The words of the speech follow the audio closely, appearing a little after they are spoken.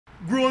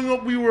growing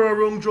up, we were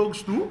around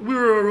drugs too. We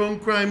were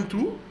around crime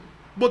too.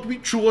 But we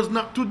chose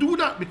not to do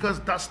that because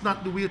that's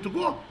not the way to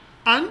go.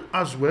 And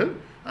as well,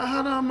 I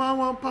had a man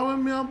who power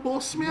me and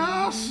boss me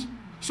ass.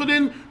 So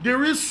then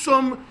there is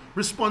some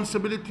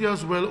responsibility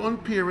as well on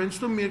parents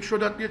to make sure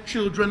that their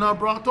children are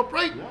brought up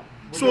right. Yeah.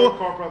 So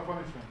corporal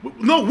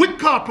punishment. no, with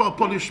corporal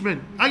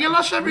punishment. I get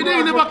lash every day.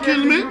 You never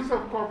kill me.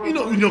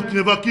 You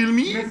never kill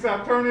me.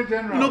 Mr. Attorney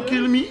General. You don't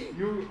kill me.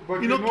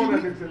 But you know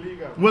that it's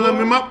illegal.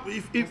 Well,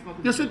 if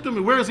you said to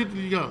me, where is it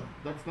illegal?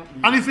 That's not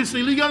legal. And if it's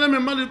illegal, then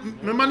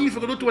my money if you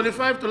go to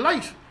 25 to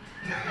life.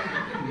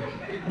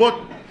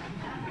 But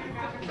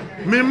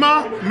my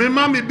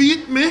mom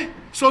beat me,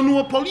 so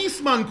no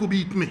policeman could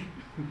beat me.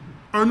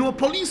 Or no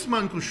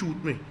policeman could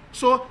shoot me.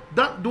 So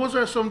those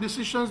are some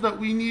decisions that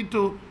we need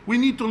to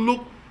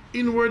look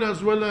inward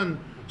as well, and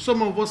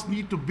some of us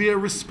need to bear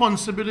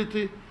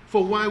responsibility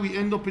for why we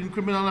end up in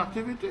criminal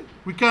activity.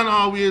 We can't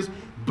always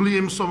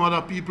blame some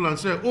other people and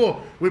say,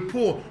 oh, we're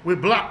poor, we're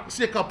black,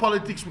 sake of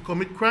politics we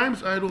commit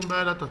crimes. I don't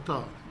buy that at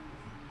all.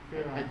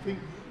 I think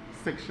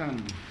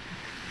section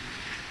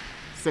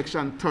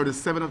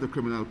 37 of the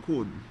Criminal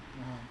Code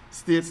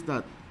states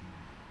that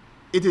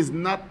it is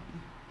not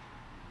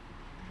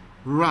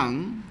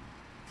wrong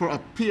for a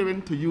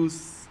parent to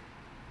use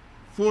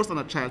force on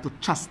a child to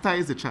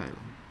chastise the child.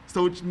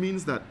 So which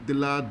means that the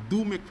law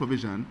do make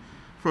provision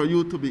for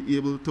you to be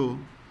able to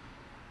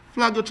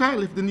flag your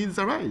child if the needs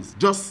arise.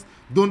 Just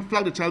don't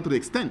flag the child to the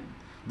extent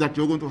that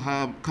you're going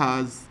to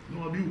cause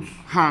no abuse,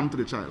 harm to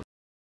the child.